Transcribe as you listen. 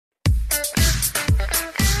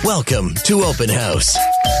Welcome to Open House,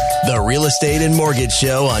 the real estate and mortgage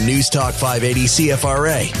show on News Talk 580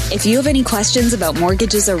 CFRA. If you have any questions about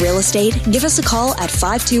mortgages or real estate, give us a call at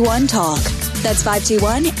 521-TALK. That's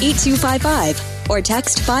 521-8255 or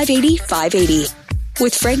text 580-580.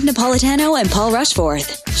 With Frank Napolitano and Paul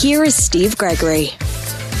Rushforth, here is Steve Gregory.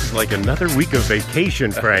 It's like another week of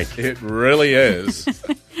vacation, Frank. It really is.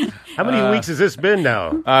 How many weeks has this been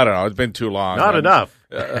now? I don't know. It's been too long. Not enough.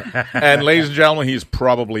 And ladies and gentlemen, he's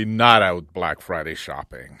probably not out Black Friday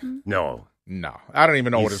shopping. No. I don't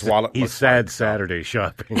even know what his wallet He's looks sad like. Saturday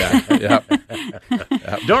shopping. Yep.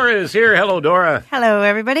 Dora is here. Hello, Dora. Hello,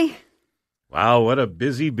 everybody. Wow, what a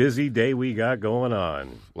busy day we got going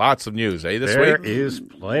on. Lots of news, this There week? is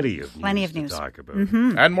plenty of news to talk about.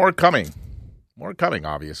 Mm-hmm. And more coming. More coming,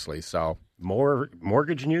 obviously. So More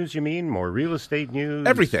mortgage news, you mean? More real estate news?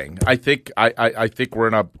 everything. I think we're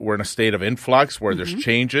in a state of influx where there's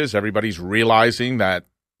changes. Everybody's realizing that,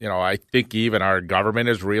 I think even our government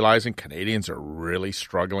is realizing Canadians are really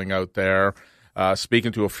struggling out there.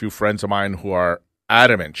 Speaking to a few friends of mine who are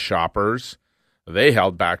adamant shoppers, they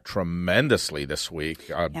held back tremendously this week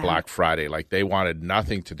on Black Friday. Like they wanted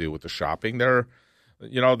nothing to do with the shopping. They're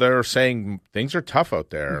saying things are tough out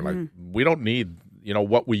there. Like we don't need,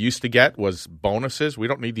 what we used to get was bonuses. We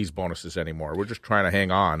don't need these bonuses anymore. We're just trying to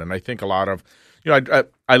hang on. And I think a lot of,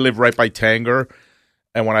 I live right by Tanger.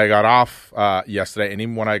 And when I got off yesterday, and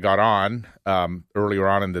even when I got on earlier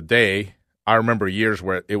on in the day, I remember years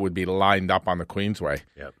where it would be lined up on the Queensway.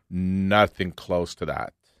 Yep. Nothing close to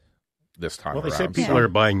that this time around. Well, they said people are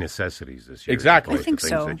buying necessities this year. Exactly. I think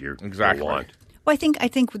so. Exactly. Want. Well, I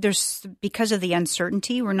think there's, because of the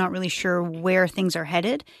uncertainty, we're not really sure where things are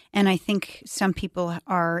headed. And I think some people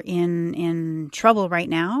are in trouble right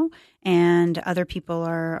now, and other people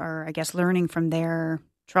are, I guess, learning from their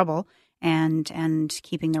trouble and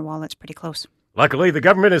keeping their wallets pretty close. Luckily, the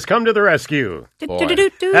government has come to the rescue.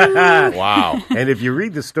 Wow. And if you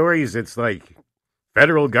read the stories, it's like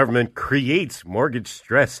federal government creates mortgage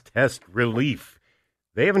stress test relief.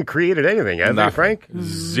 They haven't created anything, have they, Frank?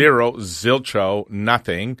 Zero, zilcho,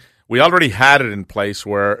 nothing. We already had it in place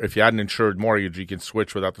where if you had an insured mortgage, you can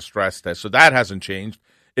switch without the stress test. So that hasn't changed.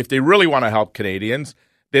 If they really want to help Canadians,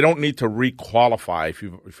 they don't need to requalify.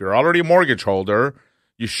 If you're already a mortgage holder,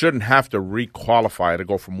 you shouldn't have to requalify to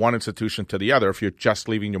go from one institution to the other if you're just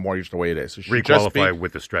leaving your mortgage the way it is. Requalify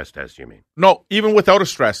with the stress test, you mean? No, even without a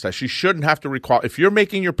stress test, you shouldn't have to requalify. If you're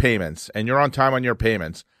making your payments and you're on time on your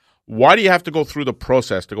payments, why do you have to go through the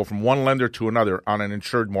process to go from one lender to another on an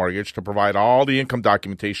insured mortgage to provide all the income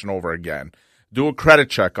documentation over again, do a credit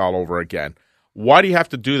check all over again? Why do you have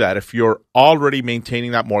to do that if you're already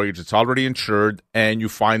maintaining that mortgage, it's already insured, and you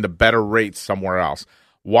find a better rate somewhere else?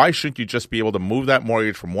 Why shouldn't you just be able to move that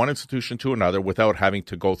mortgage from one institution to another without having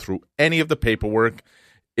to go through any of the paperwork?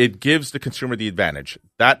 It gives the consumer the advantage.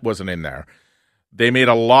 That wasn't in there. They made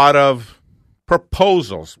a lot of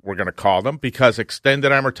proposals, we're going to call them, because extended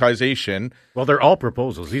amortization. Well, they're all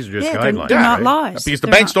proposals. These are just guidelines. They're not right? laws. Because the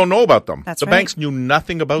banks don't know about them. That's the right. banks knew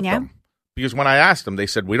nothing about them. Because when I asked them, they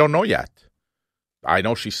said, we don't know yet. I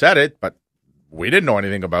know she said it, but we didn't know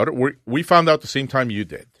anything about it. We found out the same time you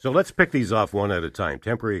did. So let's pick these off one at a time.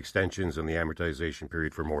 Temporary extensions and the amortization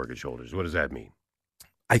period for mortgage holders. What does that mean?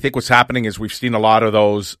 I think what's happening is we've seen a lot of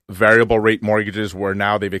those variable rate mortgages where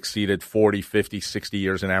now they've exceeded 40, 50, 60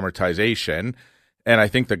 years in amortization. And I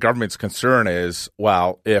think the government's concern is,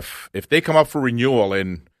 well, if they come up for renewal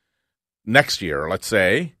in next year, let's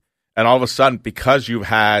say, and all of a sudden, because you've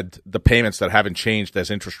had the payments that haven't changed as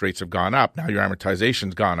interest rates have gone up, now your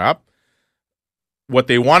amortization's gone up, what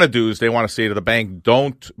they want to do is they want to say to the bank,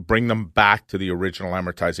 don't bring them back to the original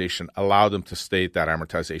amortization. Allow them to stay at that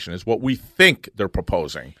amortization is what we think they're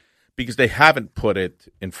proposing, because they haven't put it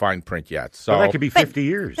in fine print yet. So that could be 50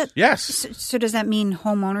 years. Yes. So does that mean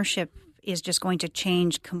home ownership is just going to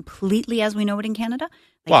change completely as we know it in Canada?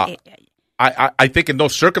 I think in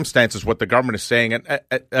those circumstances, what the government is saying,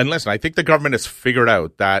 and listen, I think the government has figured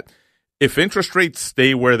out that if interest rates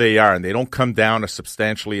stay where they are and they don't come down as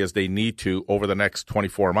substantially as they need to over the next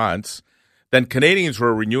 24 months, then Canadians who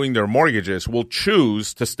are renewing their mortgages will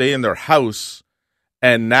choose to stay in their house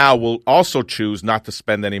and now will also choose not to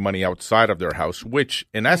spend any money outside of their house, which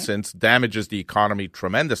in essence damages the economy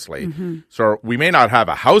tremendously. Mm-hmm. So we may not have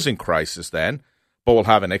a housing crisis then, but we'll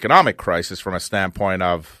have an economic crisis from a standpoint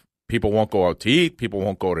of people won't go out to eat, people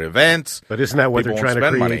won't go to events. But isn't that what they're trying to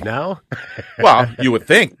create money now? Well, you would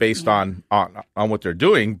think based on what they're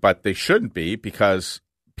doing, but they shouldn't be, because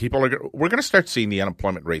we're going to start seeing the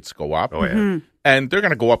unemployment rates go up. Oh, yeah. Mm-hmm. And they're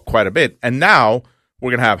going to go up quite a bit. And now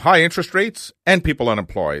we're going to have high interest rates and people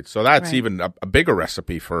unemployed. So that's even a bigger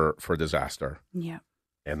recipe for disaster. Yeah.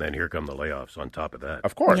 And then here come the layoffs on top of that.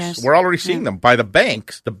 Of course. Yes. We're already seeing them by the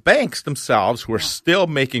banks. The banks themselves who are still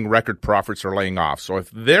making record profits are laying off. So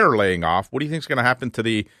if they're laying off, what do you think is going to happen to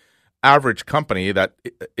the average company that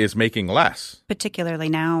is making less? Particularly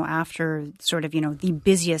now after sort of, the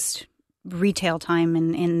busiest retail time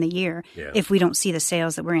in the year. Yeah. If we don't see the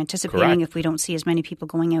sales that we're anticipating, Correct. if we don't see as many people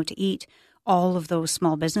going out to eat, all of those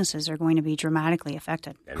small businesses are going to be dramatically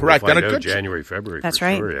affected. And Correct. We'll And find a out good January, February. That's for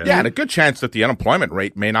right. Sure, Yeah, and a good chance that the unemployment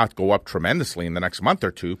rate may not go up tremendously in the next month or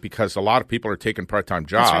two because a lot of people are taking part-time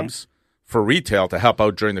jobs for retail to help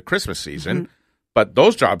out during the Christmas season. But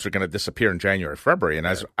those jobs are going to disappear in January, February. And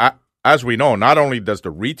as we know, not only does the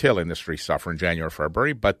retail industry suffer in January,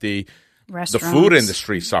 February, but the food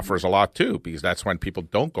industry suffers a lot too because that's when people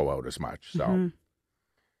don't go out as much. So.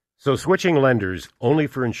 So switching lenders only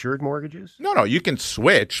for insured mortgages? No, you can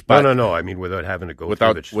switch, but No. I mean, without having to go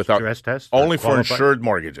through the stress test? Only for insured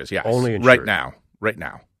mortgages, yes. Only insured. Right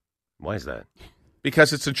now. Why is that?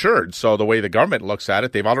 Because it's insured. So the way the government looks at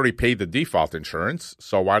it, they've already paid the default insurance.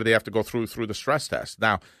 So why do they have to go through the stress test?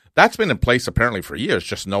 Now, that's been in place apparently for years.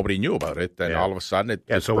 Just nobody knew about it. Then all of a sudden it.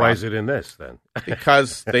 Yeah. So why is it in this then?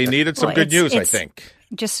 Because they needed some good news, I think.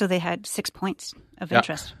 Just so they had 6 points of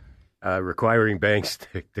interest. Requiring banks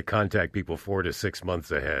to contact people 4 to 6 months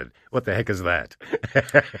ahead. What the heck is that?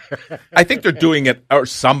 I think they're doing it, or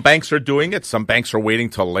some banks are doing it. Some banks are waiting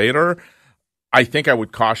till later. I think I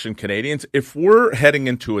would caution Canadians, if we're heading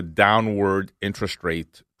into a downward interest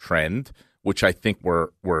rate trend, which I think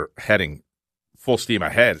we're heading full steam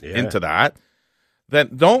ahead into that, then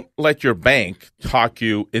don't let your bank talk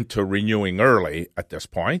you into renewing early at this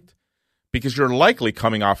point. Because you're likely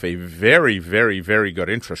coming off a very, very, very good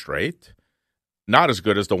interest rate, not as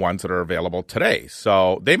good as the ones that are available today.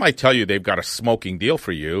 So they might tell you they've got a smoking deal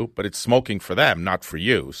for you, but it's smoking for them, not for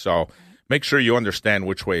you. So make sure you understand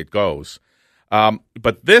which way it goes.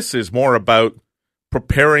 But this is more about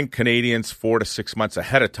preparing Canadians 4 to 6 months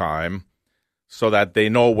ahead of time so that they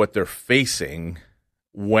know what they're facing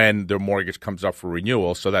when their mortgage comes up for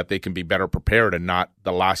renewal so that they can be better prepared and not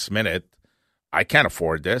the last minute, I can't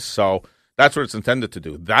afford this. So that's what it's intended to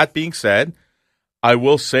do. That being said, I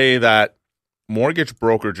will say that mortgage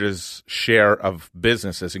brokerage's share of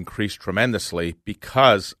business has increased tremendously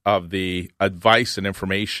because of the advice and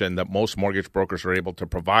information that most mortgage brokers are able to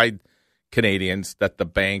provide Canadians that the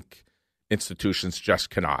bank institutions just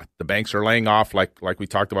cannot. The banks are laying off, like we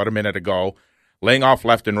talked about a minute ago, laying off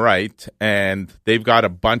left and right, and they've got a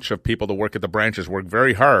bunch of people that work at the branches, work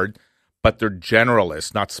very hard, but they're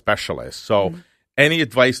generalists, not specialists. So any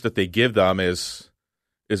advice that they give them is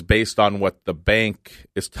based on what the bank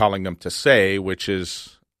is telling them to say, which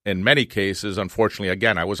is, in many cases, unfortunately,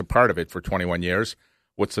 again, I was a part of it for 21 years,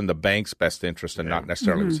 what's in the bank's best interest and not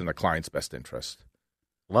necessarily what's in the client's best interest.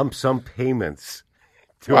 Lump sum payments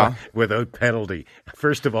without penalty.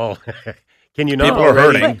 First of all, can you not? People are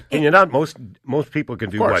hurting. Can you not? Most people can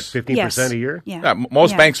do what, 15% a year? Yeah.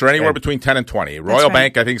 Most banks are anywhere between 10 and 20. Royal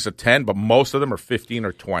Bank, I think, is at 10, but most of them are 15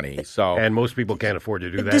 or 20. So, and most people can't afford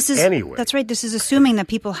to do that anyway. That's right. This is assuming that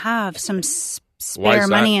people have some spare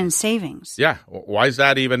money in savings. Yeah. Why is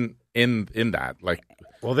that even in that? Like,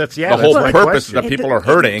 well, that's the whole purpose is that people are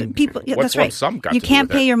hurting. That's right. You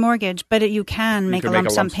can't pay your mortgage, but you can make a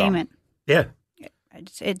lump sum payment. Yeah.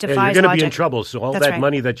 It defies you're going to logic. be in trouble, so all that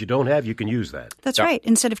money that you don't have, you can use that. That's right.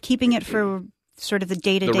 Instead of keeping it for sort of the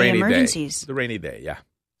day-to-day emergencies. The rainy day, yeah.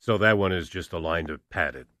 So that one is just a line to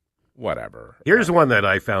pad it. Whatever. Here's one that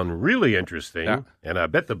I found really interesting, and I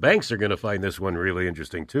bet the banks are going to find this one really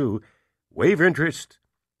interesting too. Waive interest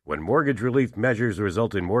when mortgage relief measures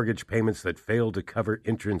result in mortgage payments that fail to cover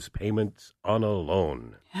interest payments on a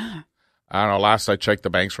loan. Yeah. I don't know. Last I checked, the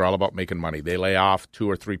banks are all about making money. They lay off 2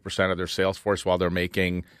 or 3% of their sales force while they're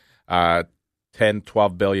making $10,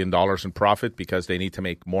 $12 billion in profit because they need to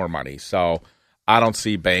make more money. So I don't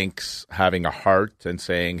see banks having a heart and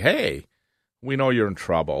saying, hey, we know you're in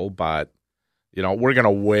trouble, but we're going to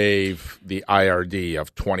waive the IRD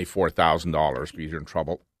of $24,000 because you're in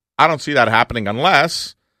trouble. I don't see that happening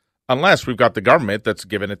unless we've got the government that's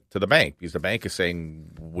giving it to the bank because the bank is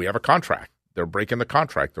saying we have a contract. They're breaking the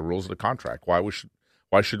contract, the rules of the contract.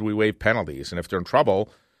 Why should we waive penalties? And if they're in trouble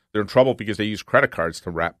because they use credit cards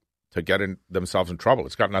to get themselves in trouble.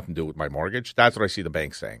 It's got nothing to do with my mortgage. That's what I see the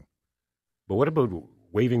bank saying. But what about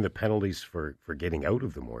waiving the penalties for getting out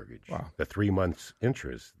of the mortgage? Wow. The 3 months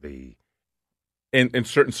interest, In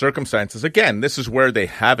certain circumstances, again, this is where they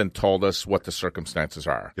haven't told us what the circumstances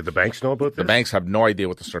are. Did the banks know about this? The banks have no idea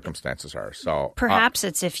what the circumstances are. So perhaps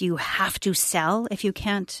it's if you have to sell if you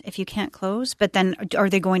can't close. But then are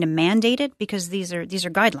they going to mandate it? Because these are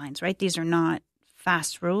guidelines, right? These are not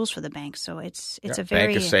fast rules for the bank. So it's a bank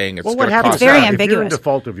very is saying it's Well, going what to happens cost. very now? If you're in ambiguous.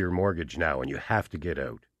 default of your mortgage now and you have to get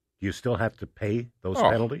out, do you still have to pay those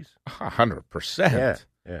penalties? 100%.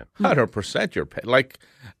 Yeah. 100% you're paid. Like,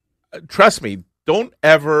 trust me, don't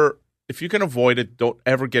ever, if you can avoid it, don't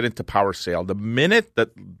ever get into power sale. The minute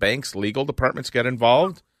that banks' legal departments get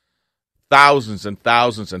involved, thousands and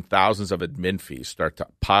thousands and thousands of admin fees start to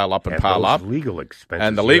pile up and pile those up. legal expenses.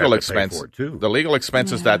 And the you legal have to pay expense, for too. the legal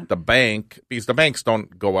expenses that the bank, because the banks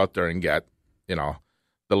don't go out there and get,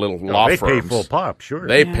 the little law they firms. pay full pop, sure.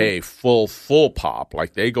 They pay full pop.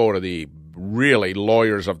 Like, they go to the really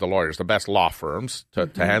lawyers of the lawyers, the best law firms to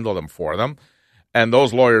handle them for them. And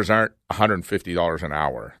those lawyers aren't $150 an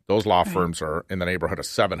hour. Those law firms are in the neighborhood of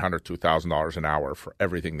 $700 to $2,000 an hour for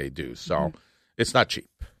everything they do. So it's not cheap.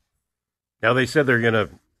 Now, they said they're going to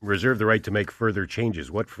reserve the right to make further changes.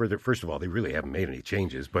 What further? First of all, they really haven't made any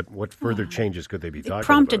changes, but what further changes could they be talking about?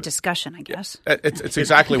 Prompted discussion, I guess. It's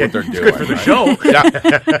exactly what they're doing. Good for the show.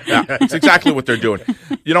 Yeah, it's exactly what they're doing.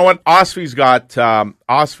 You know what? OSFI's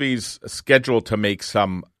scheduled to make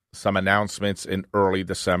some announcements in early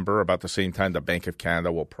December. About the same time, the Bank of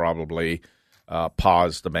Canada will probably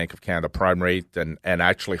pause the Bank of Canada prime rate, and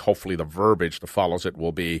actually, hopefully, the verbiage that follows it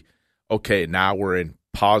will be, okay, now we're in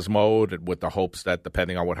pause mode, with the hopes that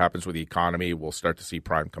depending on what happens with the economy, we'll start to see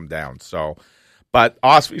prime come down. So, but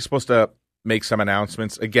OSFI is supposed to make some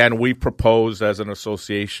announcements. Again, we proposed as an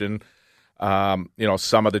association, some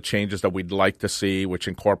of the changes that we'd like to see, which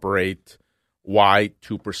incorporate why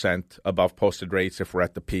 2% above posted rates if we're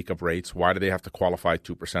at the peak of rates. Why do they have to qualify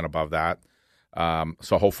 2% above that?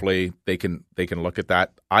 So hopefully they can look at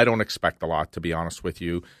that. I don't expect a lot, to be honest with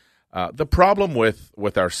you. The problem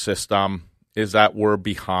with our system is that we're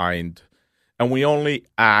behind, and we only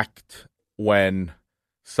act when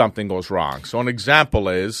something goes wrong. So an example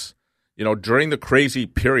is, during the crazy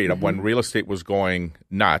period of when real estate was going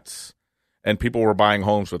nuts and people were buying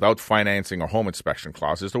homes without financing or home inspection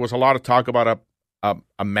clauses, there was a lot of talk about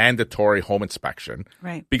a mandatory home inspection,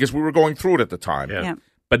 right? Because we were going through it at the time. Yeah.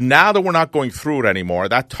 But now that we're not going through it anymore,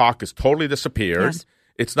 that talk has totally disappeared. Yes.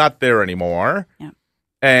 It's not there anymore. Yeah.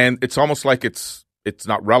 And it's almost like it's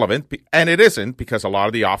not relevant, and it isn't, because a lot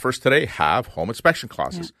of the offers today have home inspection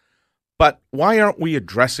clauses. Yeah. But why aren't we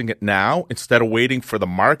addressing it now instead of waiting for the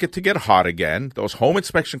market to get hot again, those home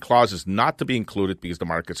inspection clauses not to be included because the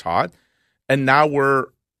market's hot, and now we're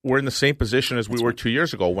in the same position as we were 2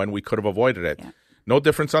 years ago when we could have avoided it. Yeah. No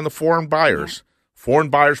difference on the foreign buyers. Yeah. Foreign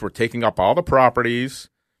buyers were taking up all the properties.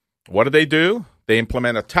 What do? They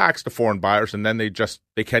implement a tax to foreign buyers, and then they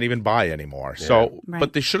can't even buy anymore. Yeah. So,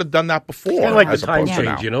 but they should have done that before. Kind of like the time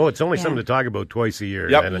change, it's only something to talk about twice a year,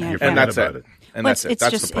 and you're forgetting about it. And that's it.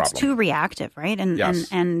 That's the problem. It's too reactive, right?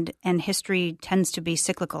 And history tends to be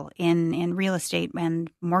cyclical in real estate and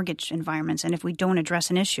mortgage environments. And if we don't address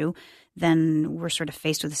an issue, then we're sort of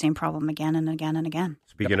faced with the same problem again and again and again.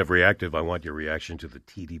 Speaking of reactive, I want your reaction to the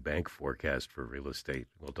TD Bank forecast for real estate.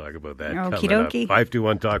 We'll talk about that Okie coming dokie. up.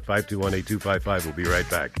 521-TALK, 521-8255. We'll be right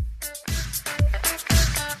back.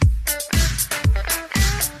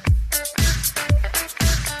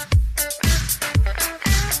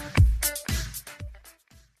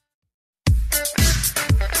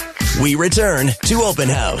 We return to Open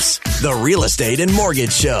House, the real estate and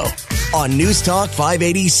mortgage show on News Talk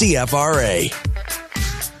 580 CFRA.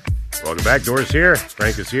 Welcome back. Dora's here.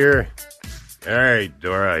 Frank is here. All right,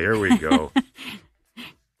 Dora, here we go.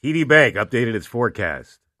 TD Bank updated its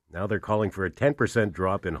forecast. Now they're calling for a 10%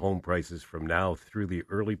 drop in home prices from now through the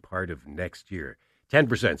early part of next year.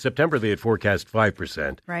 10%. September, they had forecast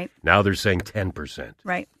 5%. Right. Now they're saying 10%.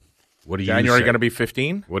 Right. What do you January say? going to be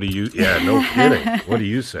 15? What do you? Yeah, no kidding. What do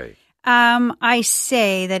you say? I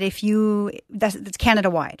say that that's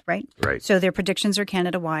Canada-wide, right? Right. So their predictions are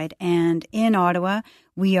Canada-wide. And in Ottawa,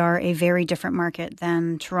 we are a very different market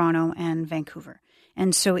than Toronto and Vancouver.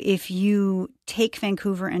 And so if you take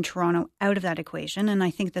Vancouver and Toronto out of that equation, and I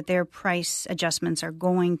think that their price adjustments are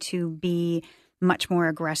going to be much more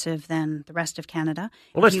aggressive than the rest of Canada.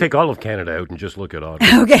 Well, let's take all of Canada out and just look at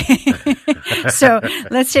Ottawa. Okay. So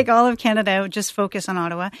let's take all of Canada out, just focus on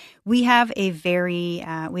Ottawa. We have a very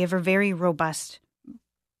robust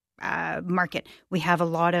market. We have a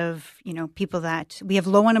lot of, people we have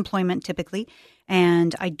low unemployment typically,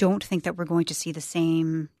 and I don't think that we're going to see the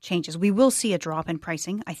same changes. We will see a drop in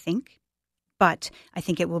pricing, I think, but I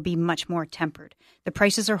think it will be much more tempered. The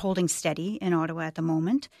prices are holding steady in Ottawa at the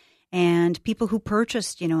moment. And people who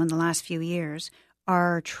purchased, in the last few years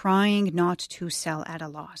are trying not to sell at a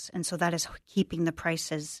loss. And so that is keeping the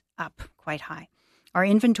prices up quite high. Our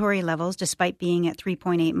inventory levels, despite being at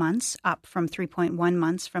 3.8 months, up from 3.1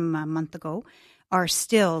 months from a month ago, are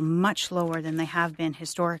still much lower than they have been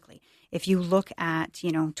historically. If you look at,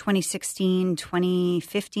 2016,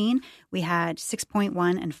 2015, we had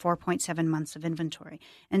 6.1 and 4.7 months of inventory.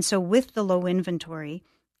 And so with the low inventory,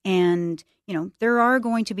 and, there are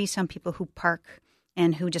going to be some people who park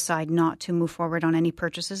and who decide not to move forward on any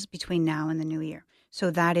purchases between now and the new year.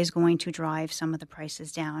 So that is going to drive some of the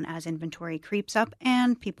prices down as inventory creeps up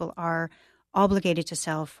and people are obligated to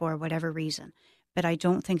sell for whatever reason. But I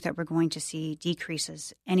don't think that we're going to see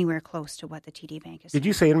decreases anywhere close to what the TD Bank is saying. Did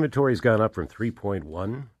you say inventory's gone up from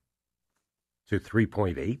 3.1 to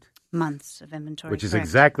 3.8? Months of inventory. Which is correct.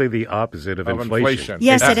 exactly the opposite of inflation.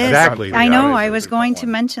 Yes, it is. Exactly. I know. I was going to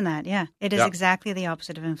mention that. Yeah, it is exactly the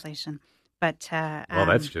opposite of inflation. But well,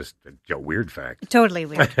 that's just a weird fact. Totally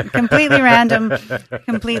weird. Completely random.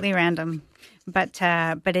 Completely random. But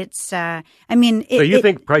it's. So you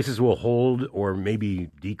think prices will hold or maybe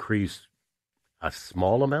decrease a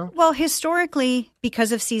small amount? Well, historically,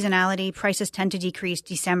 because of seasonality, prices tend to decrease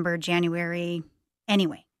December, January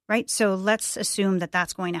anyway, right? So let's assume that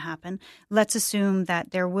that's going to happen. Let's assume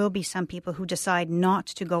that there will be some people who decide not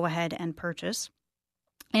to go ahead and purchase.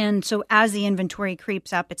 And so as the inventory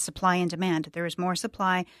creeps up, it's supply and demand. There is more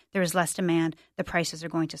supply, there is less demand, the prices are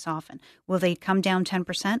going to soften. Will they come down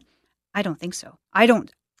 10%? I don't think so.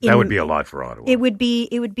 That would be a lot for Ottawa. It would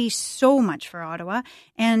be so much for Ottawa.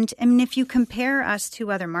 And I mean, if you compare us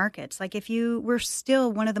to other markets, like we're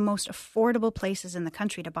still one of the most affordable places in the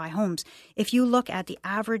country to buy homes. If you look at the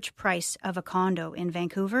average price of a condo in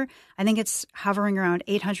Vancouver, I think it's hovering around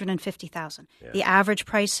 $850,000. Yeah. The average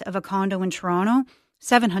price of a condo in Toronto,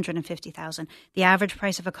 $750,000. The average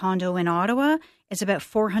price of a condo in Ottawa is about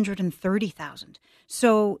 $430,000.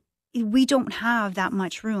 So we don't have that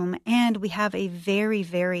much room, and we have a very,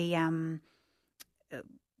 very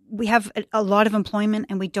we have a lot of employment,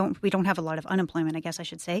 and we don't have a lot of unemployment, I guess I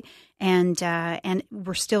should say, and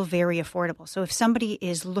we're still very affordable. So if somebody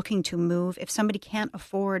is looking to move, if somebody can't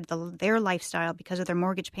afford their lifestyle because of their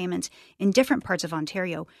mortgage payments in different parts of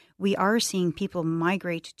Ontario, we are seeing people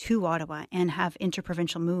migrate to Ottawa and have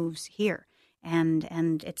interprovincial moves here.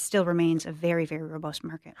 And it still remains a very, very robust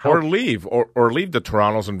market. Or leave the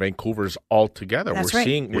Torontos and Vancouvers altogether. That's we're right.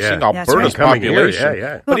 seeing Alberta's right. population.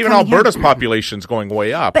 Yeah. But even Alberta's population is going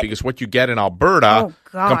way up because what you get in Alberta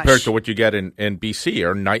compared to what you get in BC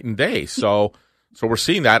are night and day. So we're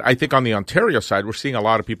seeing that. I think on the Ontario side, we're seeing a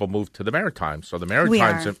lot of people move to the Maritimes. So the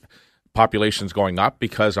Maritimes population is going up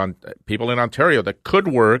because people in Ontario that could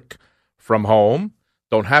work from home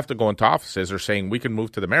don't have to go into offices, are saying we can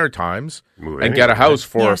move to the Maritimes and get a house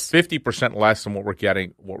for 50% less than what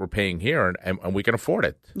we're paying here, and we can afford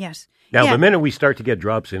it. Yes. Now, the minute we start to get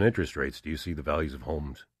drops in interest rates, do you see the values of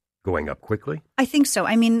homes going up quickly? I think so.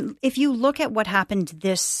 I mean, if you look at what happened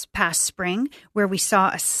this past spring, where we saw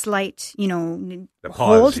a slight, We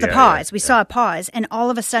saw a pause, and all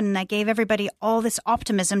of a sudden that gave everybody all this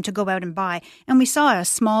optimism to go out and buy, and we saw a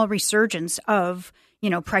small resurgence of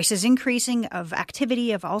prices increasing, of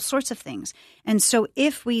activity, of all sorts of things. And so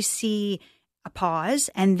if we see a pause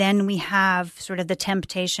and then we have sort of the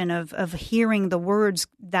temptation of hearing the words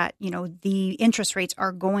that, the interest rates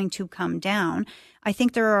are going to come down, I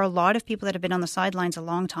think there are a lot of people that have been on the sidelines a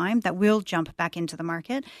long time that will jump back into the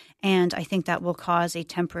market. And I think that will cause a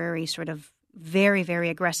temporary sort of very, very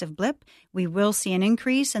aggressive blip. We will see an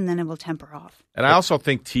increase and then it will temper off. And I also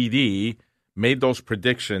think TD made those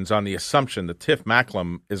predictions on the assumption that Tiff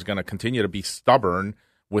Macklem is going to continue to be stubborn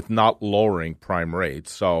with not lowering prime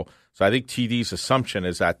rates. So I think TD's assumption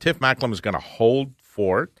is that Tiff Macklem is going to hold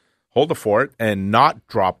the fort and not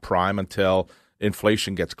drop prime until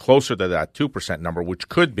inflation gets closer to that 2% number, which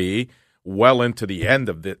could be well into the end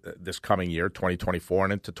of this coming year, 2024,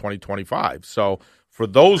 and into 2025. So for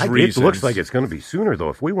those reasons, it looks like it's going to be sooner, though.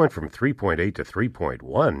 If we went from 3.8 to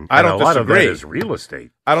 3.1, I don't disagree. A lot of that is real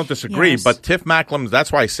estate. I don't disagree, but Tiff Macklem, that's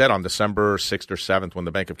why I said on December 6th or 7th, when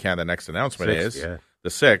the Bank of Canada next announcement the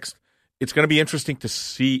 6th, it's going to be interesting to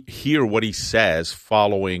hear what he says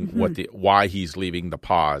following why he's leaving the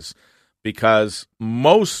pause, because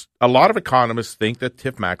a lot of economists think that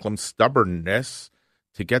Tiff Macklem's stubbornness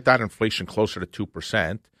to get that inflation closer to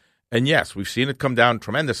 2%. And yes, we've seen it come down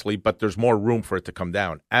tremendously, but there's more room for it to come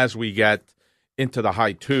down. As we get into the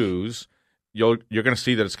high twos, you're going to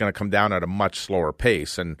see that it's going to come down at a much slower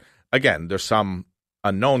pace. And again, there's some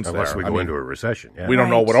unknowns there. Unless we go into a recession. Yeah. We don't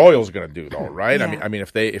know what oil is going to do, though, right? Yeah. I mean,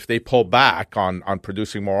 if they pull back on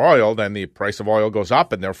producing more oil, then the price of oil goes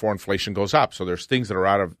up, and therefore inflation goes up. So there's things that are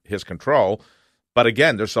out of his control. But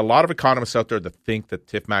again, there's a lot of economists out there that think that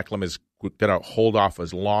Tiff Macklem is going to hold off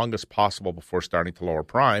as long as possible before starting to lower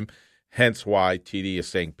prime. Hence why TD is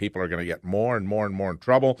saying people are going to get more and more and more in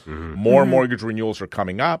trouble. More mortgage renewals are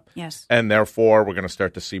coming up. Yes. And therefore, we're going to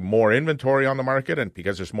start to see more inventory on the market. And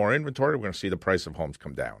because there's more inventory, we're going to see the price of homes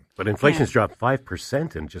come down. But inflation's dropped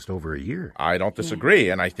 5% in just over a year. I don't disagree.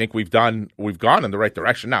 And I think we've gone in the right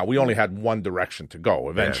direction. Now, we only had one direction to go.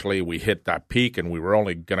 Eventually, we hit that peak and we were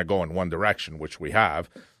only going to go in one direction, which we have.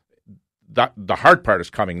 The hard part is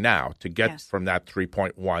coming now to get from that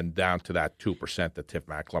 3.1 down to that 2% that Tiff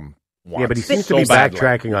Macklem wants. Yeah, but he seems to be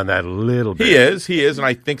backtracking on that a little bit. He is, and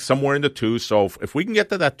I think somewhere in the 2. So if we can get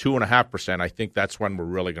to that 2.5%, I think that's when we're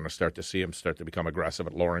really going to start to see him start to become aggressive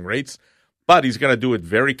at lowering rates. But he's going to do it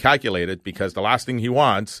very calculated because the last thing he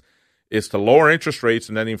wants is to lower interest rates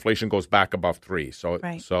and then the inflation goes back above 3. So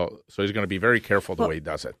so he's going to be very careful the way he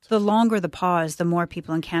does it. The longer the pause, the more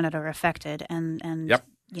people in Canada are affected, and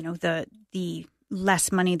you know, the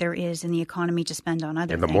less money there is in the economy to spend on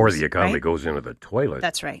other things. And the more the economy goes into the toilet.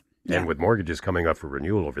 That's right. And with mortgages coming up for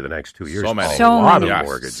renewal over the next 2 years, so many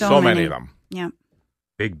mortgages. So many of them. Yeah.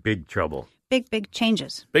 Big trouble. Big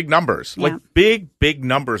changes. Big numbers. Yeah. Like big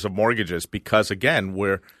numbers of mortgages because, again,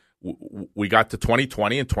 we got to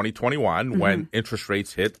 2020 and 2021 when interest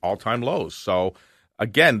rates hit all-time lows. So,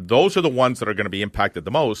 again, those are the ones that are going to be impacted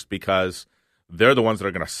the most because they're the ones that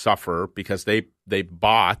are going to suffer because they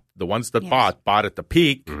bought, the ones that bought at the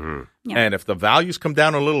peak. And if the values come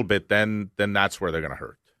down a little bit, then that's where they're going to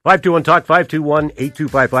hurt. 521-TALK,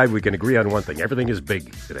 521-8255. We can agree on one thing. Everything is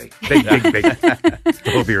big today. Big.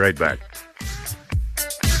 We'll be right back.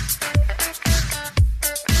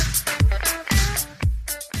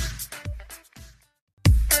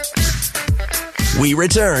 We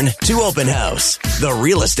return to Open House, the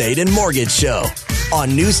Real Estate and Mortgage Show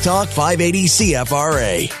on News Talk 580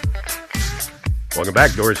 CFRA. Welcome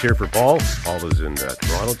back. Dora's here for Paul. Paul is in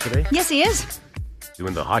Toronto today. Yes, he is.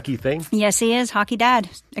 Doing the hockey thing? Yes, he is. Hockey dad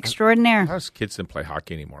extraordinaire. His kids didn't play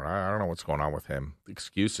hockey anymore. I don't know what's going on with him.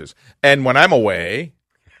 Excuses. And when I'm away,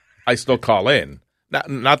 I still call in.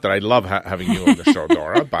 Not that I love having you on the show,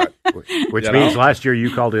 Dora, but... Which means last year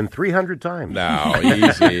you called in 300 times. No,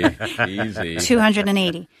 easy.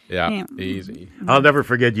 280. Yeah, easy. I'll never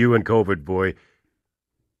forget you and COVID, boy.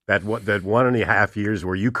 That 1.5 years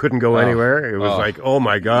where you couldn't go anywhere. It was like, oh,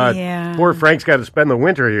 my God. Yeah. Poor Frank's got to spend the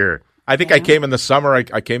winter here. I think I came in the summer.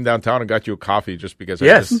 I came downtown and got you a coffee just because.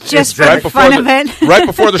 Just for the fun of it. Right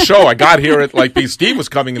before the show, I got here at Steve was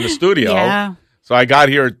coming in the studio. Yeah. So I got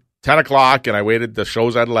here at 10 o'clock and I waited. The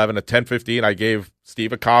show's at 11. At 10:15, I gave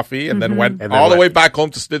Steve a coffee and then went all the way back home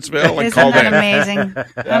to Stittsville and called in. Amazing?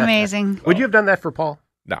 Amazing. Would you have done that for Paul?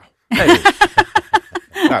 No.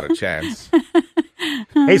 Not a chance.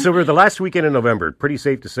 Hey, so we're the last weekend in November. Pretty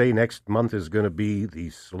safe to say next month is going to be the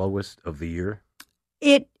slowest of the year.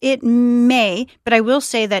 It may, but I will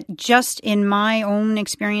say that just in my own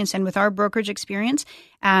experience and with our brokerage experience,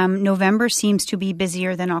 November seems to be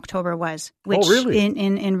busier than October was. Which really?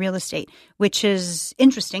 In real estate, which is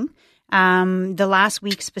interesting. The last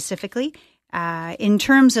week specifically. In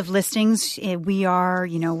terms of listings,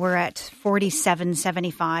 we're at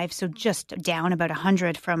 4775, so just down about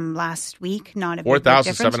 100 from last week. Not a big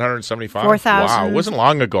difference. 4,775. 4,000. Wow, it wasn't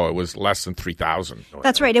long ago. It was less than 3,000.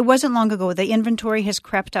 That's right. It wasn't long ago. The inventory has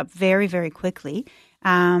crept up very, very quickly.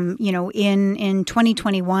 In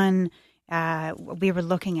 2021. We were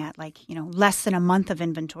looking at less than a month of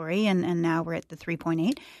inventory, and now we're at the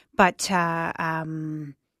 3.8. But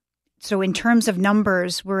so in terms of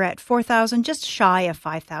numbers, we're at 4,000, just shy of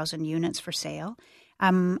 5,000 units for sale.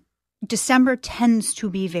 December tends to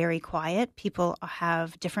be very quiet. People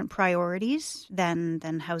have different priorities than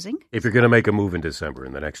housing. If you're going to make a move in December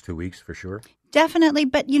in the next 2 weeks, for sure. Definitely.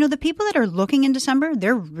 But, the people that are looking in December,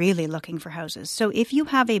 they're really looking for houses. So if you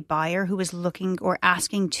have a buyer who is looking or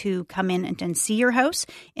asking to come in and see your house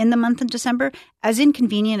in the month of December, as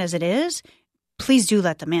inconvenient as it is, please do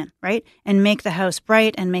let them in, right? And make the house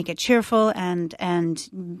bright and make it cheerful and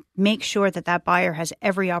make sure that buyer has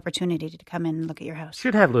every opportunity to come in and look at your house.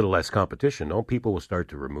 Should have a little less competition, no? People will start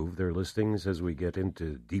to remove their listings as we get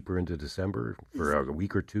deeper into December for a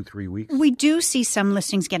week or 2-3 weeks. We do see some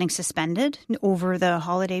listings getting suspended over the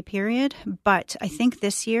holiday period, but I think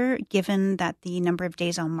this year, given that the number of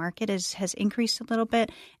days on market has increased a little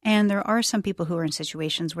bit, and there are some people who are in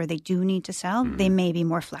situations where they do need to sell, they may be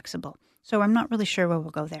more flexible. So I'm not really sure where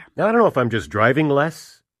we'll go there. Now, I don't know if I'm just driving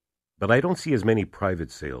less, but I don't see as many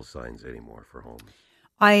private sales signs anymore for homes.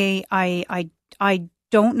 I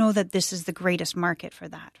don't know that this is the greatest market for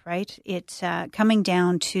that, right? It's coming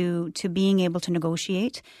down to being able to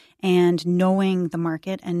negotiate and knowing the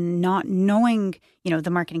market and not knowing,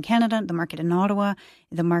 the market in Canada, the market in Ottawa,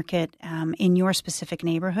 the market in your specific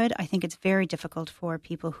neighborhood. I think it's very difficult for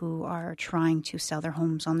people who are trying to sell their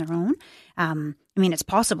homes on their own. It's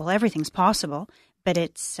possible. Everything's possible, but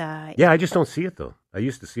it's... I just don't see it, though. I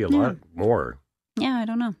used to see a lot more. Yeah, I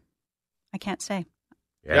don't know. I can't say.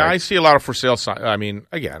 Yeah, I see a lot of for sale signs.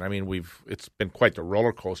 It's been quite the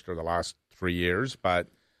roller coaster the last 3 years, but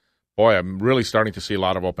boy, I'm really starting to see a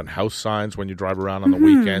lot of open house signs when you drive around on the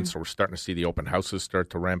weekends. So we're starting to see the open houses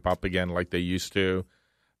start to ramp up again like they used to.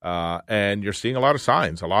 And you're seeing a lot of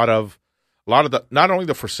signs, a lot of the, not only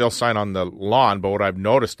the for sale sign on the lawn, but what I've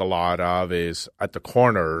noticed a lot of is at the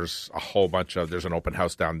corners, a whole bunch of, there's an open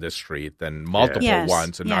house down this street, then multiple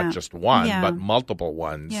ones, and not just one, but multiple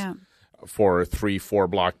ones. Yeah. For a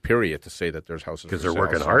 3-4 block period to say that there's houses because they're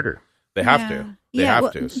working harder. They have to. They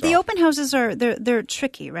have to. So. The open houses they're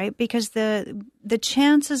tricky, right? Because the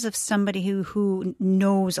chances of somebody who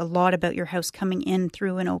knows a lot about your house coming in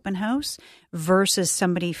through an open house versus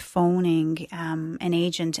somebody phoning an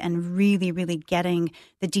agent and really, really getting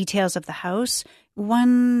the details of the house,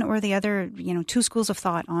 one or the other, two schools of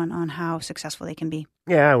thought on how successful they can be.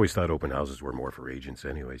 Yeah, I always thought open houses were more for agents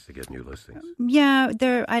anyways to get new listings. Yeah,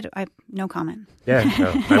 I no comment. Yeah,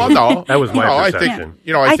 no, that was my perception.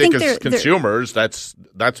 I think as consumers, that's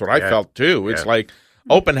what I felt too. It's like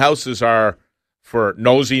open houses are for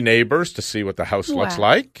nosy neighbors to see what the house looks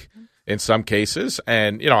like in some cases.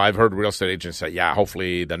 And, I've heard real estate agents say,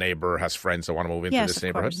 hopefully the neighbor has friends that want to move into this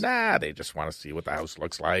neighborhood. Nah, they just want to see what the house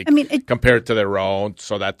looks like compared to their own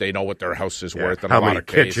so that they know what their house is worth in a lot of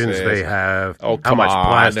cases. How many kitchens they have, how much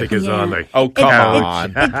plastic is on there. Oh, come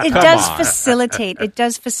on. It does facilitate. It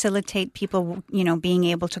does facilitate people, being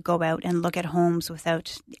able to go out and look at homes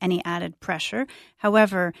without any added pressure.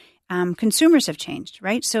 However, consumers have changed,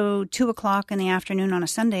 right? So 2:00 in the afternoon on a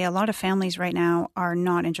Sunday, a lot of families right now are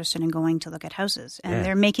not interested in going to look at houses. And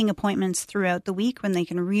they're making appointments throughout the week when they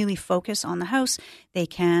can really focus on the house. They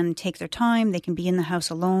can take their time. They can be in the house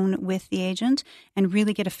alone with the agent and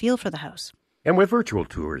really get a feel for the house. And with virtual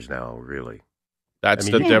tours now, really. That's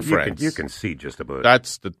the difference. You can see just about.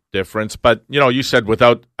 That's the difference. But, you said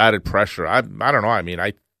without added pressure. I don't know.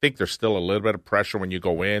 I think there's still a little bit of pressure when you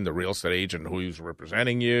go in, the real estate agent who's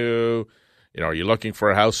representing you, are you looking for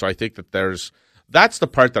a house? So I think that that's the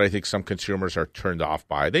part that I think some consumers are turned off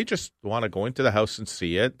by. They just want to go into the house and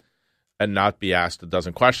see it and not be asked a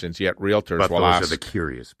dozen questions, yet realtors will ask the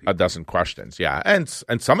curious people. A dozen questions, and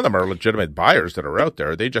some of them are legitimate buyers that are out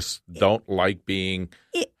there. They just don't like being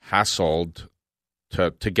hassled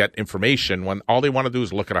to get information when all they want to do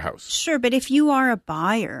is look at a house. Sure, but if you are a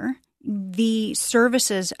buyer, the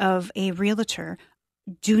services of a realtor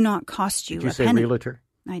do not cost you a penny. Did you say realtor?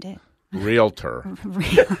 I did. Realtor.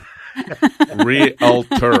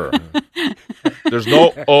 Realtor. There's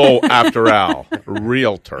no O after Al.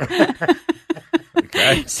 Realtor.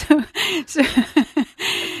 Okay. So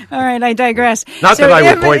all right, I digress. Not that I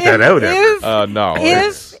would point that out ever. No.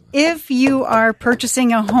 If you are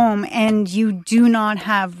purchasing a home and you do not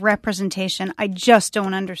have representation, I just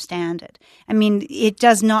don't understand it. It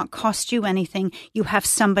does not cost you anything. You have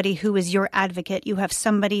somebody who is your advocate. You have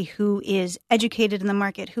somebody who is educated in the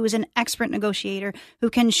market, who is an expert negotiator, who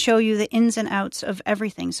can show you the ins and outs of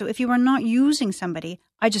everything. So if you are not using somebody,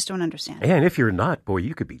 I just don't understand. And if you're not, boy,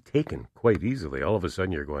 you could be taken quite easily. All of a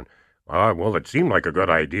sudden you're going, well, it seemed like a good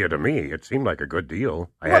idea to me. It seemed like a good deal.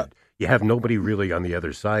 You have nobody really on the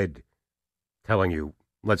other side telling you,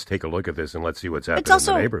 let's take a look at this and let's see what's happening in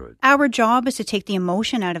the neighborhood. Our job is to take the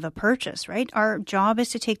emotion out of a purchase, right? Our job is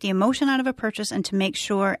to take the emotion out of a purchase and to make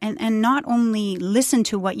sure and not only listen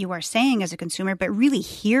to what you are saying as a consumer, but really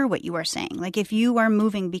hear what you are saying. Like if you are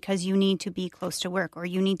moving because you need to be close to work or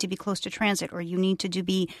you need to be close to transit or you need to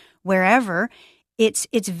be wherever, it's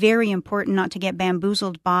very important not to get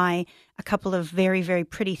bamboozled by a couple of very, very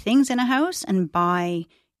pretty things in a house and by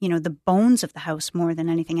the bones of the house more than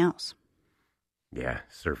anything else. Yeah,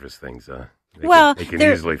 surface things. They can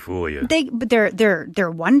easily fool you. But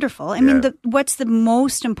they're wonderful. What's the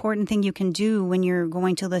most important thing you can do when you're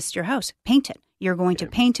going to list your house? Paint it. You're going to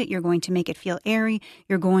paint it. You're going to make it feel airy.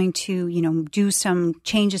 You're going to, do some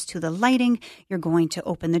changes to the lighting. You're going to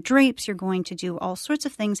open the drapes. You're going to do all sorts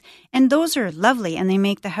of things. And those are lovely, and they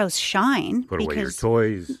make the house shine. Put away your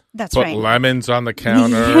toys. That's right. Put lemons on the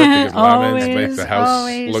counter because lemons make the house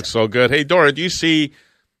look so good. Hey, Dora, do you see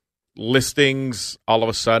listings all of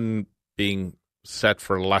a sudden being set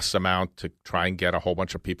for less amount to try and get a whole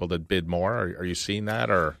bunch of people that bid more? Are you seeing that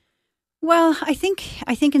or? Well, I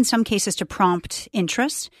think in some cases to prompt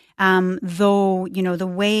interest, though, the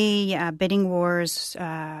way bidding wars,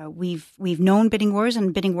 we've known bidding wars,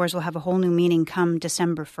 and bidding wars will have a whole new meaning come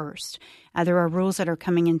December 1st. There are rules that are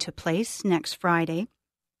coming into place next Friday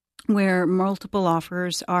where multiple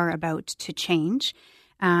offers are about to change.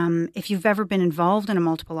 If you've ever been involved in a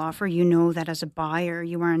multiple offer, you know that as a buyer,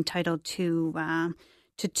 you are entitled to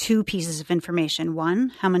two pieces of information.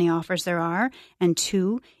 One, how many offers there are, and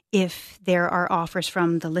two, if there are offers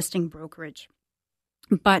from the listing brokerage.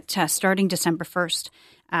 But starting December 1st,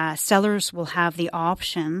 sellers will have the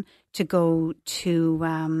option to go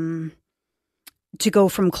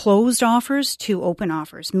from closed offers to open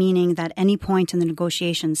offers, meaning that any point in the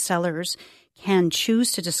negotiation, sellers can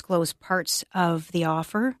choose to disclose parts of the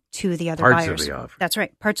offer to the other buyers. Parts of the offer. That's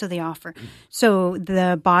right, parts of the offer. So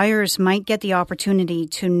the buyers might get the opportunity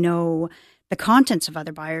to know the contents of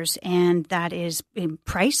other buyers, and that is in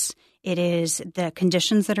price. It is the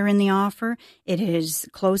conditions that are in the offer. It is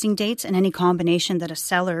closing dates and any combination that a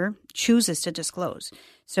seller chooses to disclose.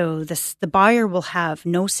 So the buyer will have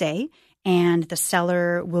no say, and the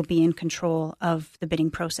seller will be in control of the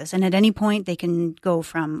bidding process. And at any point, they can go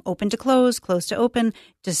from open to close to open,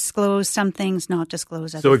 disclose some things, not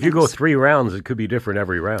disclose other things. So if you go 3 rounds, it could be different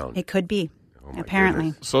every round. It could be, apparently.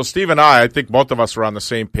 Goodness. So Steve and I think both of us are on the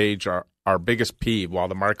same page. Our biggest peeve while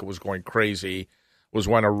the market was going crazy was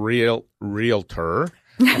when a realtor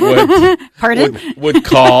would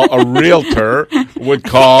call a realtor would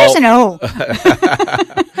call There's an O.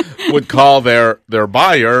 would call their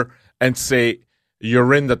buyer and say,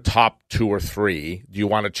 you're in the top 2 or 3. Do you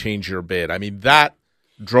want to change your bid? I mean, that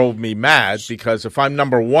drove me mad, because if I'm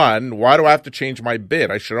number 1, why do I have to change my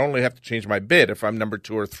bid? I should only have to change my bid if I'm number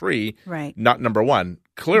 2 or 3, right? Not number 1.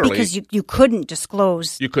 Clearly, because you couldn't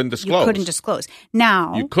disclose. You couldn't disclose.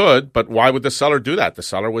 Now you could, but why would the seller do that? The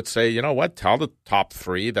seller would say, you know what? Tell the top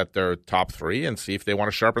 3 that they're top 3 and see if they want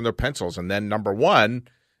to sharpen their pencils. And then number 1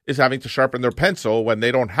 is having to sharpen their pencil when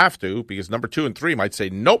they don't have to, because number 2 and 3 might say,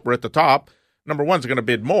 nope, we're at the top. Number 1's going to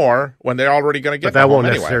bid more when they're already going to get. But that won't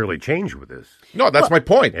anyway. necessarily change with this. No, that's my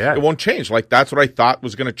point. Yeah. It won't change. Like, that's what I thought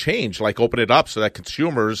was going to change. Like, open it up so that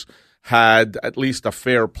consumers had at least a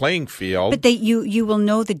fair playing field. But you will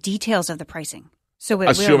know the details of the pricing. So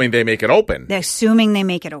assuming they make it open. Assuming they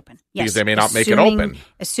make it open. Yes. Because they may not make it open.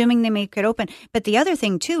 Assuming they make it open. But the other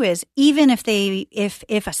thing too is, even if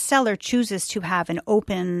a seller chooses to have an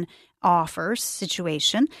open offer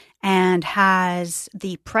situation and has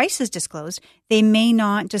the prices disclosed, they may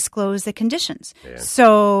not disclose the conditions. Yeah.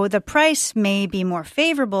 So the price may be more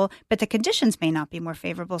favorable, but the conditions may not be more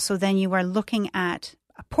favorable. So then you are looking at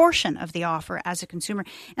a portion of the offer as a consumer.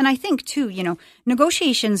 And I think too,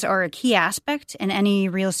 negotiations are a key aspect in any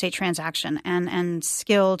real estate transaction, and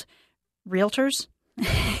skilled realtors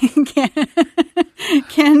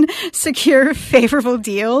can secure favorable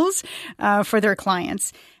deals for their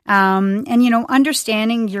clients.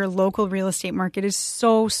 Understanding your local real estate market is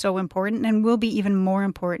so, so important, and will be even more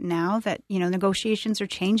important now that, negotiations are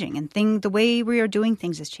changing and the way we are doing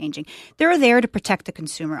things is changing. They're there to protect the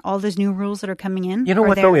consumer. All those new rules that are coming in. You know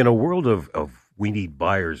what, though? In a world of we need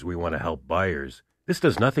buyers, we want to help buyers, this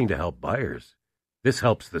does nothing to help buyers. This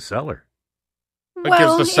helps the seller. It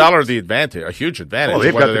gives the seller the advantage, a huge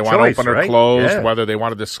advantage, whether they want to open or close, whether they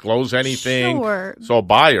want to disclose anything. Sure. So a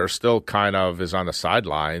buyer still kind of is on the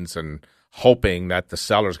sidelines and hoping that the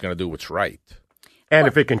seller's going to do what's right. And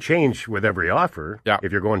if it can change with every offer,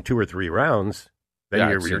 if you're going 2 or 3 rounds, then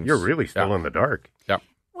you're really still in the dark. Yeah.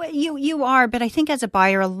 Well, you are, but I think as a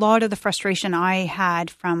buyer, a lot of the frustration I had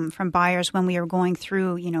from buyers when we were going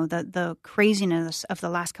through, the craziness of the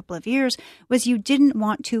last couple of years was you didn't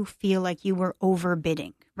want to feel like you were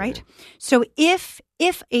overbidding, right? Yeah. So if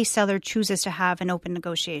a seller chooses to have an open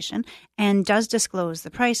negotiation and does disclose the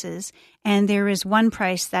prices, and there is one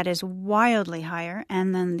price that is wildly higher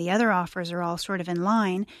and then the other offers are all sort of in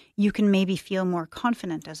line, you can maybe feel more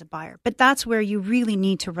confident as a buyer. But that's where you really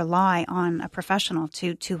need to rely on a professional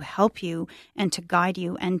to help you and to guide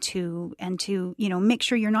you and to make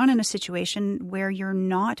sure you're not in a situation where you're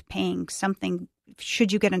not paying something,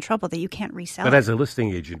 should you get in trouble, that you can't resell. But as a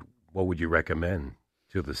listing agent, what would you recommend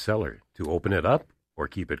to the seller? To open it up or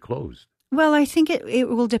keep it closed? Well, I think it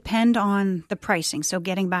will depend on the pricing. So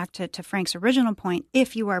getting back to Frank's original point,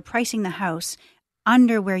 if you are pricing the house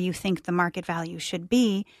under where you think the market value should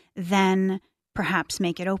be, then perhaps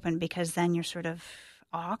make it open, because then you're sort of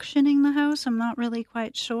auctioning the house. I'm not really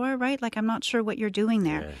quite sure, right? Like, I'm not sure what you're doing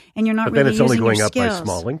there. And you're not really using your skills. But then it's only going up by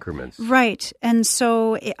small increments. Right. And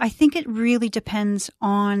so I think it really depends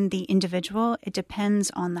on the individual. It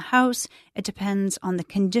depends on the house. It depends on the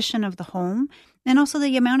condition of the home. And also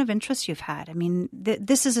the amount of interest you've had. I mean,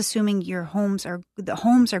 this is assuming the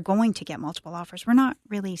homes are going to get multiple offers. We're not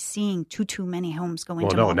really seeing too many homes going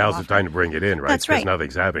to multiple offers. Well, now's the time to bring it in, right? That's right. Because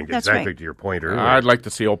nothing's happening. That's exactly right. To your point earlier. I'd like to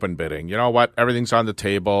see open bidding. You know what? Everything's on the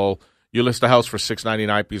table. You list a house for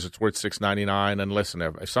 $699 because it's worth $699. And listen,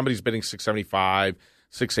 if somebody's bidding $675,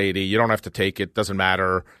 $680, you don't have to take it. Doesn't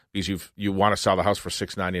matter because you want to sell the house for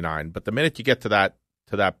 $699. But the minute you get to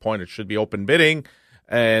that point, it should be open bidding.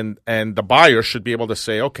 And the buyer should be able to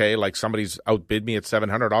say, okay, like somebody's outbid me at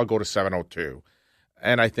 $700, I'll go to $702.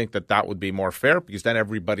 And I think that would be more fair because then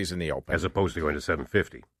everybody's in the open. As opposed to going to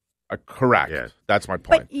 $750. Correct. Yes. That's my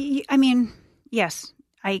point. But, I mean, yes,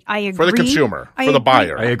 I agree. For the consumer, for the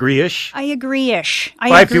buyer. I agree-ish.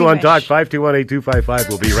 521-TALK, 521-8255.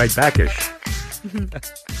 We'll be right back-ish.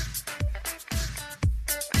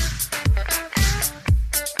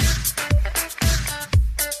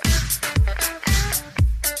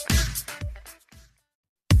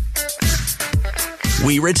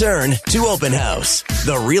 We return to Open House,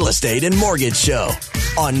 the Real Estate and Mortgage Show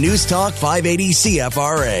on News Talk 580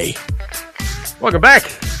 CFRA. Welcome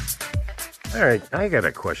back. All right, I got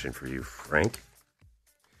a question for you, Frank.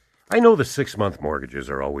 I know the 6-month mortgages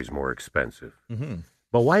are always more expensive,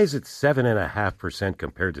 but why is it 7.5%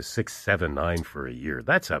 compared to 6.79 for a year?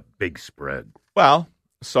 That's a big spread. Well,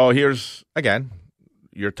 so here's, again,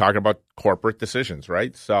 you're talking about corporate decisions,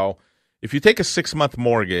 right? So if you take a 6-month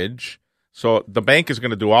mortgage, so the bank is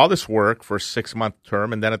going to do all this work for a 6-month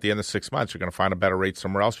term, and then at the end of 6 months, you're going to find a better rate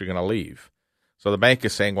somewhere else, you're going to leave. So the bank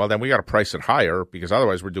is saying, well, then we got to price it higher because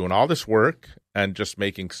otherwise we're doing all this work and just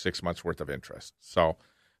making 6 months worth of interest. So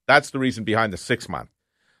that's the reason behind the 6-month.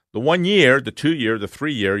 The 1 year, the 2 year, the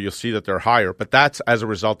 3 year, you'll see that they're higher, but that's as a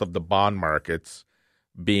result of the bond markets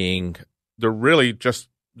being, they're just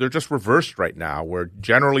reversed right now, where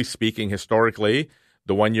generally speaking, historically,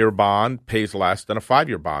 the 1 year bond pays less than a 5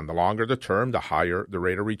 year bond. The longer the term, the higher the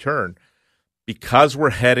rate of return. Because we're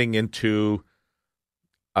heading into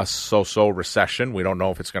a so-so recession, we don't know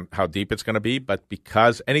if how deep it's going to be, but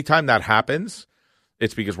because anytime that happens,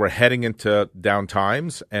 it's because we're heading into down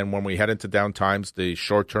times, and when we head into down times, the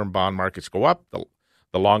short-term bond markets go up,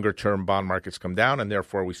 the longer-term bond markets come down, and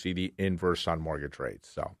therefore we see the inverse on mortgage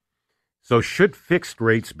rates. So should fixed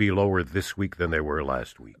rates be lower this week than they were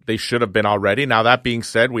last week? They should have been already. Now, that being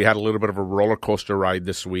said, we had a little bit of a roller coaster ride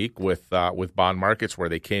this week with bond markets where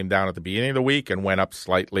they came down at the beginning of the week and went up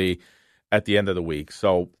slightly at the end of the week.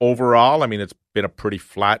 So overall, I mean, it's been a pretty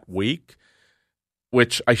flat week,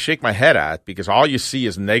 which I shake my head at because all you see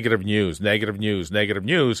is negative news,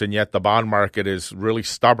 and yet the bond market is really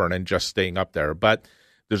stubborn and just staying up there. But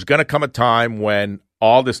there's going to come a time when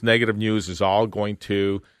all this negative news is all going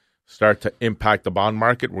to start to impact the bond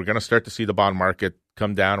market. We're going to start to see the bond market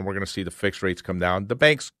come down, and we're going to see the fixed rates come down. The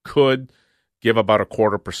banks could give about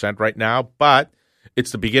 0.25% right now, but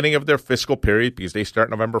it's the beginning of their fiscal period because they start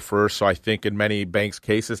November 1st. So I think in many banks'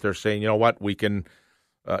 cases, they're saying, you know what, we can,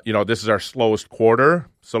 this is our slowest quarter.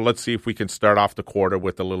 So let's see if we can start off the quarter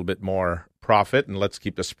with a little bit more profit, and let's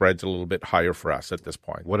keep the spreads a little bit higher for us at this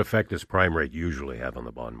point. What effect does prime rate usually have on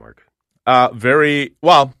the bond market? Very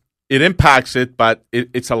well. It impacts it, but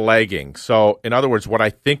it's a lagging. So, in other words, what I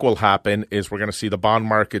think will happen is we're going to see the bond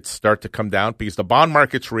markets start to come down because the bond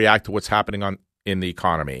markets react to what's happening in the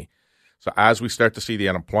economy. So, as we start to see the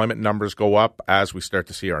unemployment numbers go up, as we start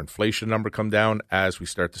to see our inflation number come down, as we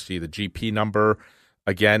start to see the GP number,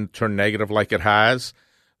 again, turn negative like it has,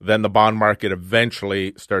 then the bond market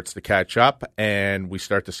eventually starts to catch up, and we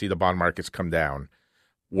start to see the bond markets come down.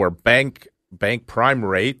 Where bank prime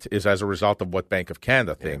rate is as a result of what Bank of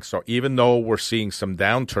Canada thinks. So even though we're seeing some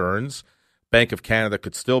downturns, Bank of Canada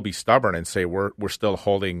could still be stubborn and say we're still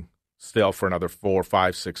holding still for another 4,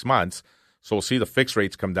 5, 6 months. So we'll see the fixed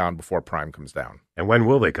rates come down before prime comes down. And when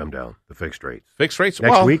will they come down, the fixed rates? Fixed rates?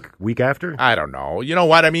 Next week after? I don't know. You know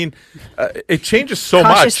what? I mean, it changes so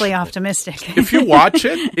much. Cautiously optimistic. If you watch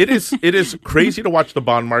it, it is crazy to watch the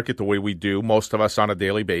bond market the way we do, most of us on a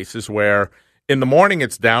daily basis, where in the morning,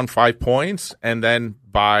 it's down 5 points, and then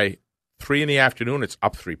by 3 in the afternoon, it's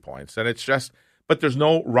up 3 points. And it's just, but there's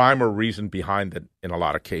no rhyme or reason behind it in a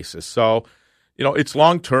lot of cases. So, it's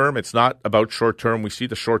long-term. It's not about short-term. We see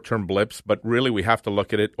the short-term blips, but really we have to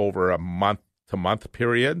look at it over a month-to-month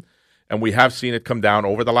period. And we have seen it come down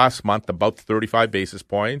over the last month, about 35 basis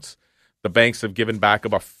points. The banks have given back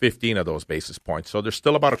about 15 of those basis points. So there's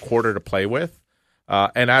still about a quarter to play with.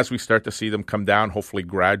 And as we start to see them come down, hopefully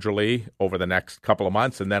gradually over the next couple of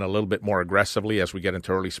months, and then a little bit more aggressively as we get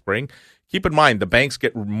into early spring. Keep in mind, the banks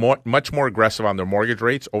get much more aggressive on their mortgage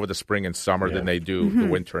rates over the spring and summer than they do the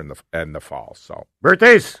winter and the fall. So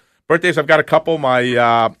Birthdays. I've got a couple.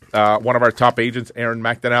 My one of our top agents, Erin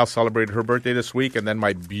McDonnell, celebrated her birthday this week. And then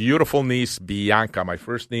my beautiful niece, Bianca, my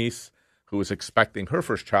first niece, who is expecting her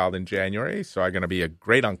first child in January. So I'm going to be a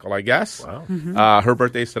great uncle, I guess. Wow. Her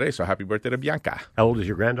birthday is today, so happy birthday to Bianca. How old is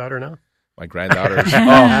your granddaughter now? My granddaughter is,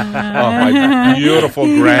 my beautiful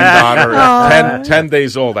granddaughter, 10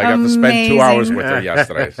 days old. I got to spend 2 hours with her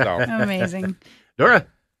yesterday. So Amazing. Dora?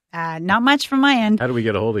 Not much from my end. How do we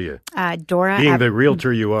get a hold of you? Dora. Being the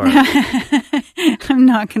realtor you are. I'm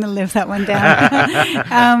not going to live that one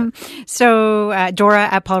down. Dora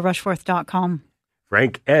at paulrushforth.com.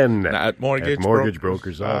 Frank N. At Mortgage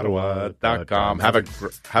Brokers Ottawa.com. Have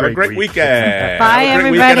a great weekend. Bye, have a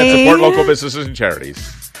great everybody. weekend and support local businesses and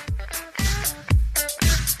charities.